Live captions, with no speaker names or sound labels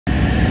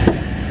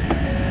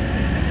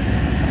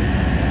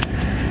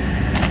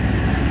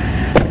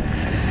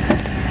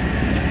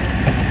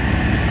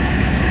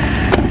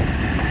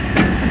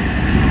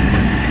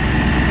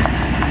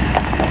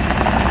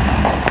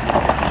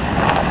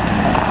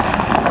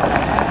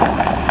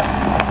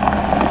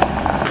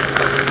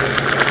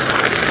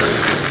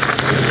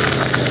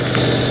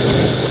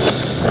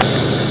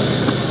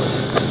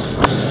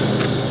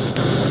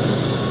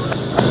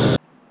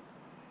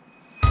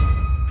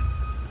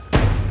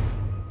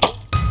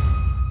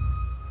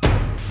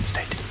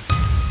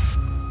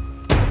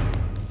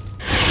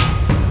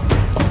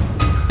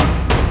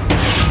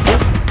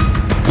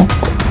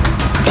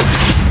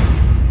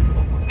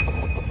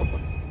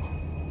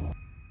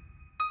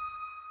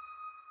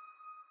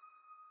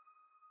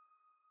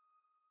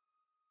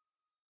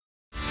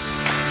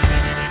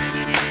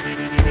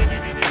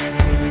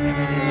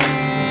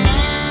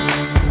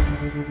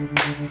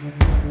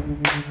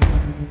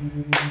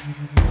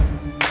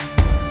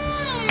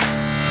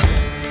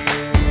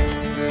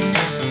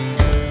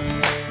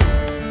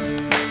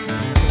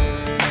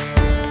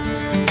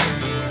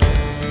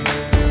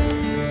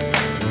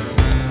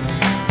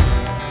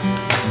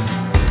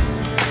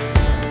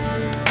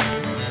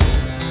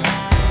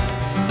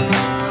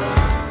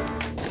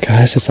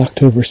Guys, it's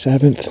October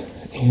 7th,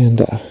 and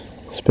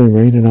it's been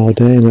raining all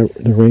day, and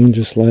the rain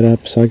just let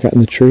up, so I got in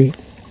the tree.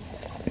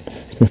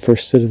 It's my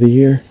first sit of the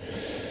year.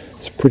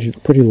 It's a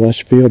pretty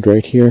lush field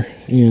right here,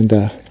 and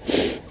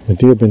the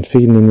deer have been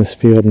feeding in this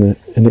field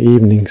in the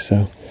evening,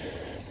 so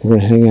we're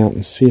going to hang out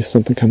and see if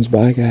something comes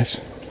by, guys.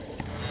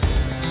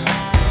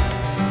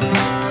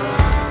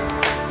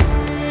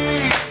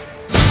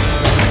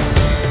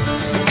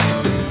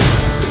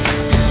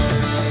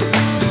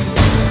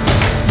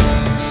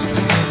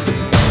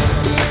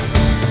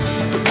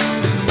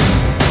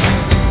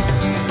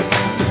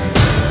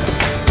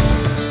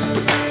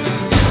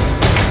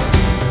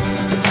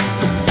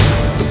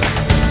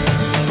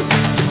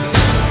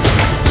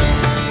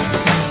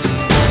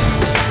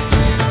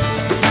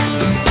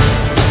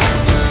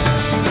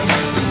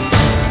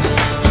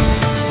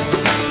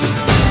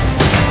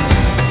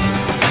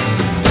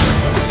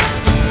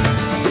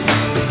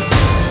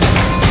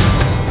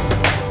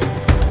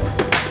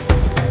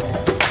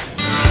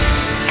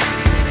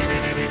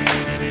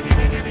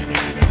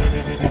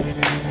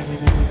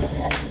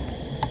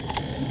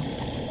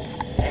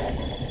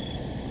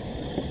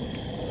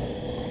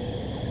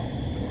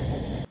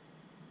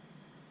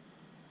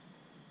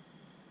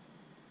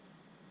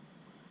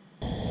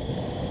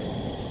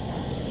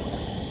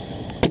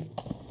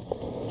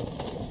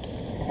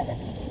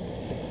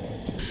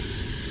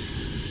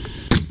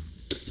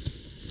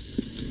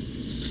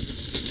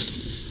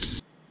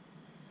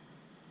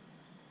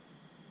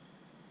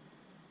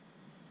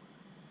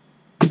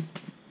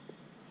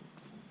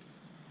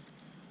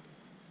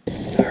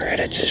 Alright,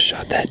 I just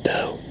shot that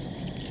doe.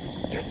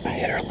 I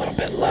hit her a little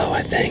bit low,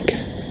 I think,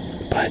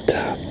 but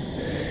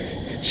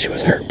she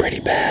was hurt pretty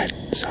bad,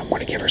 so I'm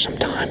going to give her some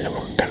time, and then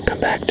we're going to come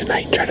back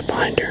tonight and try to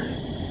find her.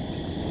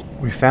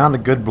 We found a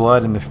good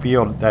blood in the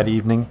field that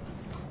evening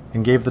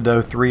and gave the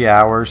doe 3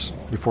 hours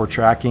before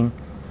tracking.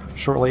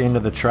 Shortly into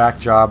the track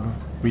job,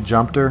 we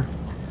jumped her.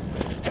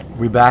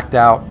 We backed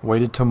out,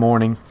 waited till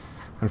morning.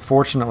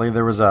 Unfortunately,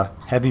 there was a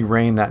heavy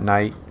rain that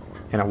night,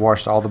 and it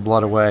washed all the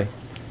blood away.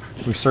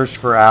 We searched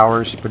for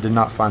hours, but did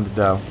not find the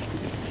doe.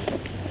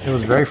 It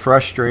was very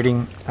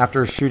frustrating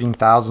after shooting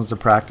thousands of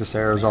practice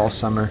arrows all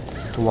summer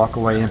to walk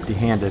away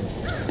empty-handed.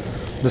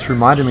 This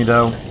reminded me,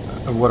 though,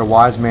 of what a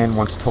wise man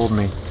once told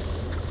me.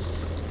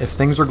 If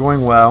things are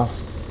going well,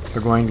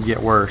 they're going to get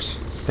worse.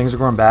 If things are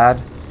going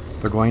bad,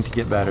 they're going to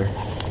get better.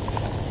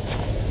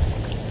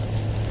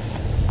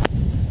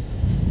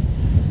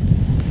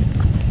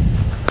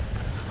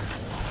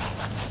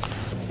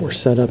 We're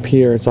set up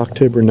here. It's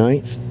October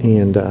 9th,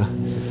 and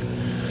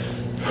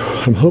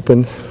I'm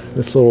hoping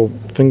this little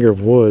finger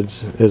of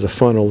woods is a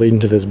funnel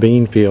leading to this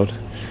bean field.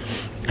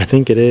 I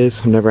think it is.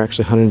 I've never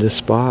actually hunted this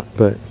spot,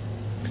 but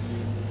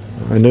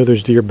I know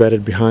there's deer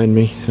bedded behind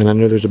me, and I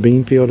know there's a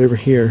bean field over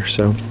here,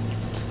 so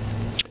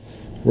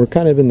we're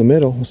kind of in the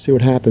middle. We'll see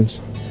what happens.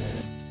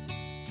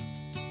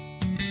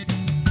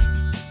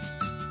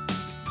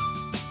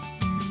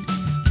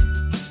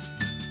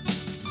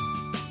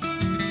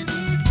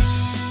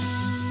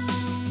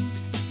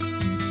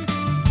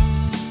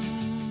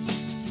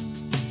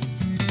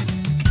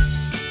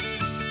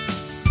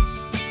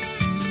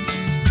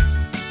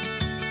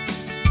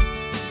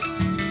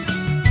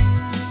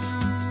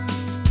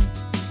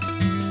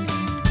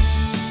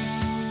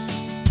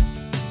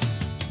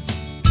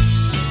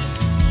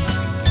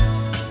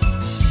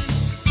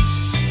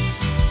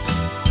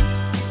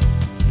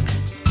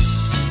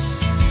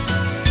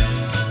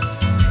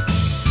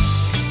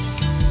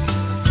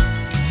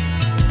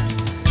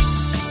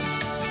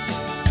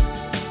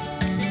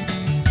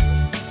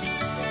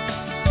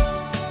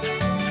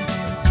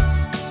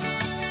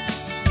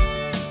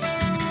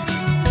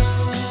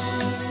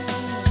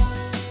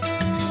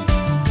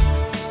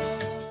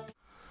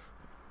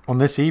 On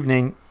this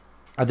evening,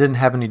 I didn't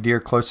have any deer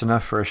close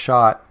enough for a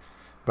shot,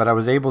 but I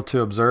was able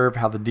to observe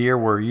how the deer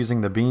were using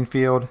the bean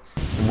field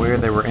and where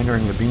they were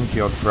entering the bean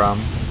field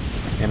from,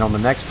 and on the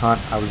next hunt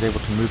I was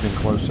able to move in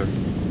closer.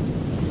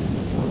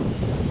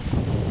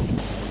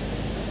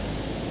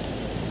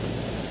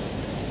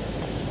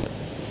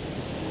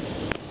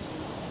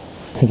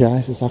 Hey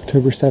guys, it's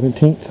October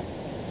 17th.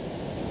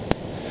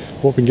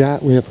 What we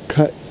got, we have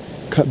a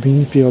cut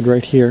bean field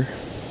right here.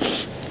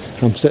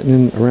 I'm sitting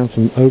in around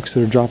some oaks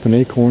that are dropping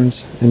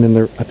acorns, and then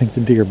I think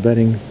the deer are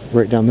bedding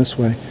right down this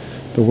way.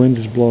 The wind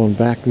is blowing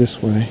back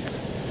this way.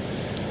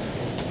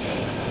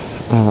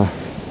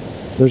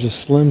 There's a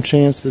slim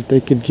chance that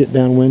they could get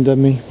downwind of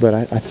me, but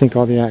I think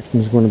all the action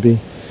is going to be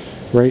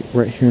right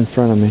here in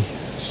front of me.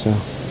 So.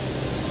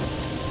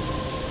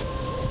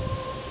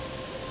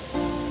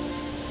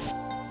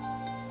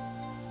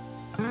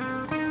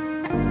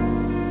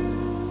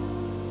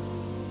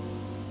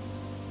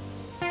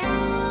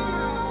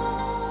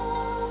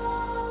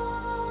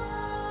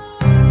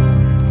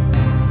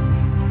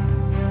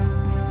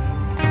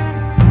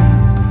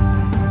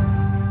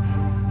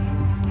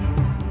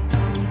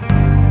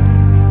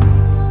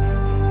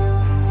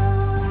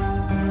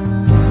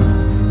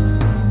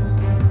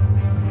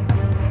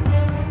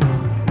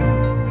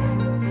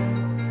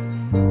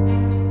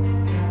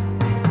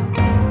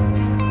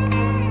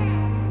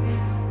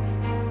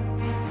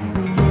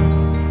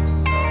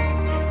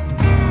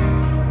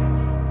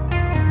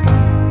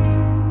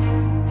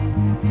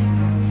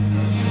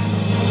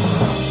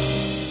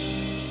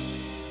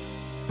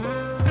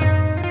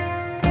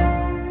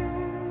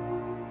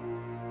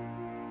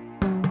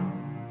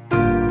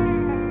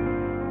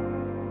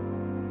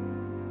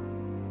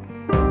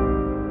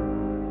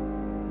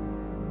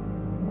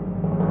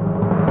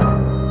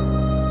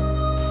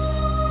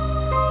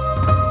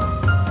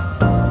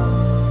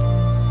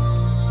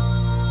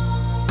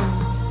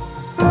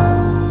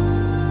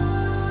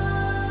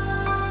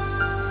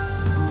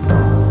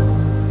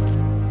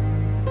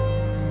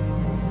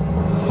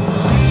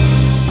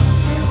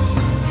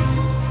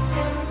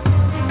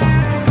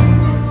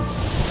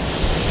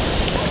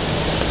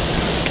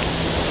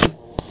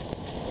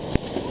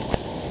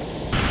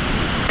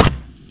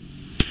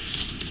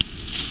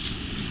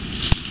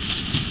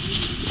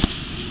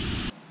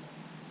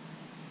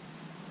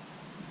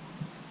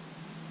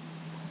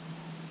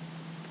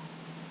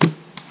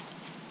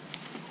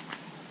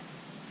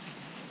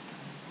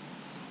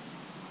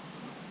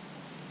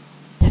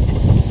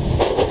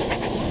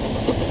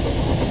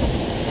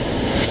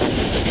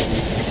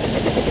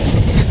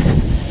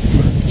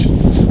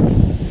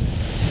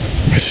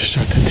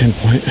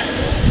 pinpoint.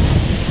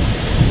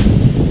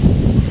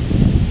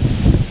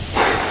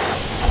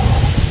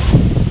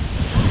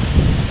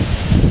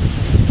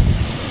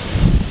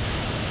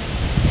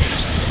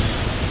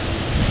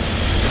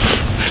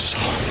 I saw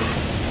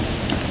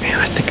him. Man,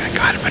 I think I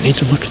got him. I need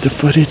to look at the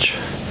footage.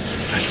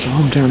 I saw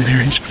him down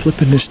there. He's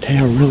flipping his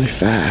tail really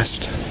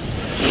fast.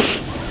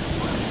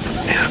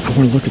 Man, I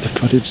want to look at the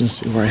footage and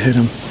see where I hit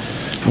him.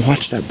 I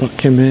watched that buck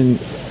come in.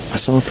 I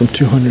saw him from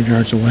 200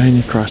 yards away, and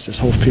he crossed this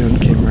whole field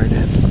and came right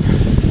in.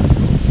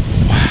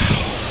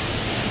 Wow.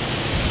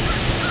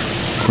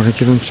 We're going to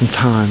give him some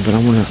time, but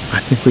I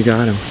think we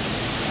got him.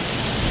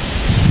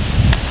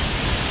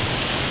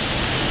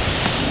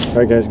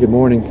 Alright guys, good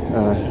morning.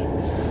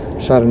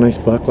 Shot a nice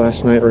buck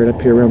last night right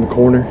up here around the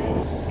corner.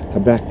 I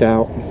backed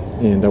out,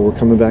 and we're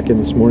coming back in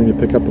this morning to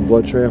pick up a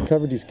blood trail.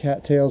 Covered these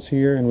cattails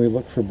here, and we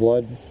looked for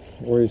blood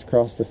where he's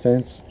crossed the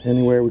fence.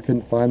 Anywhere we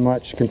couldn't find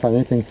much, couldn't find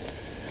anything.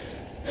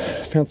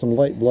 Found some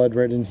light blood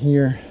right in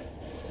here,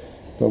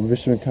 but we've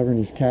just been covering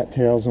these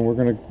cattails, and we're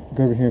gonna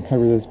go over here and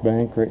cover this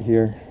bank right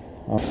here.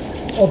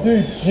 Oh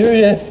dude, here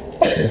he is.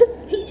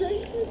 He's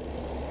right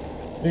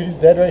here. Dude, he's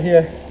dead right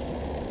here.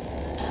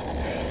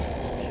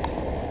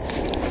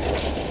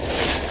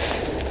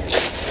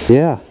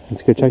 Yeah,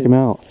 let's go check him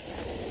out.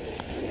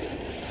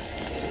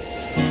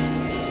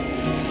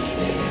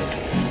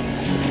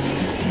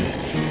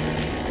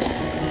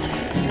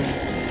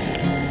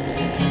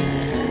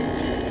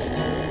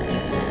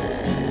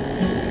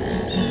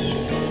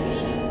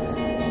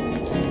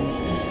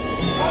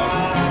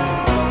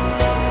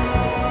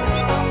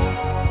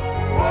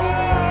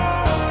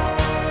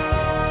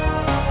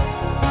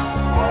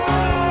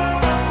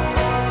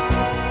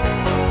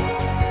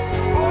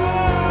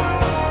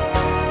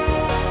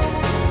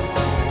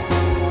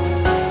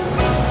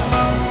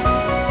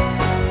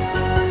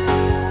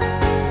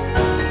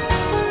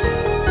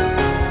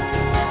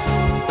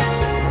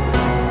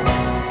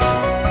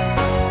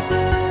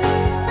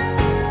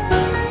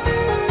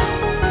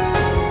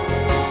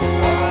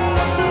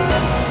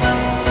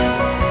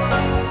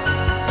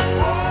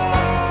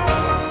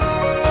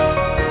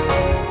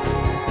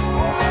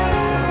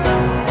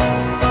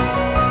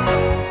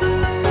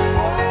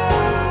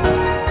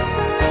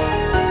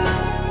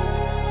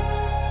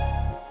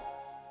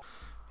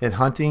 In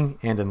hunting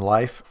and in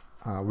life,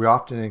 we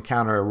often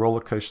encounter a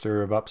roller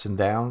coaster of ups and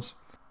downs,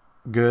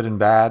 good and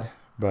bad,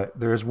 but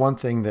there is one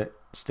thing that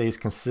stays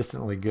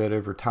consistently good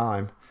over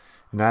time,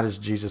 and that is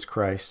Jesus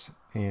Christ,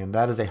 and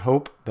that is a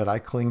hope that I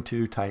cling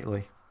to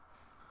tightly.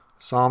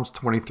 Psalms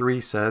 23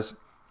 says,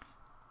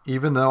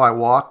 "Even though I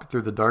walk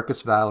through the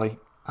darkest valley,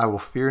 I will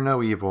fear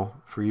no evil,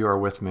 for you are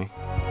with me."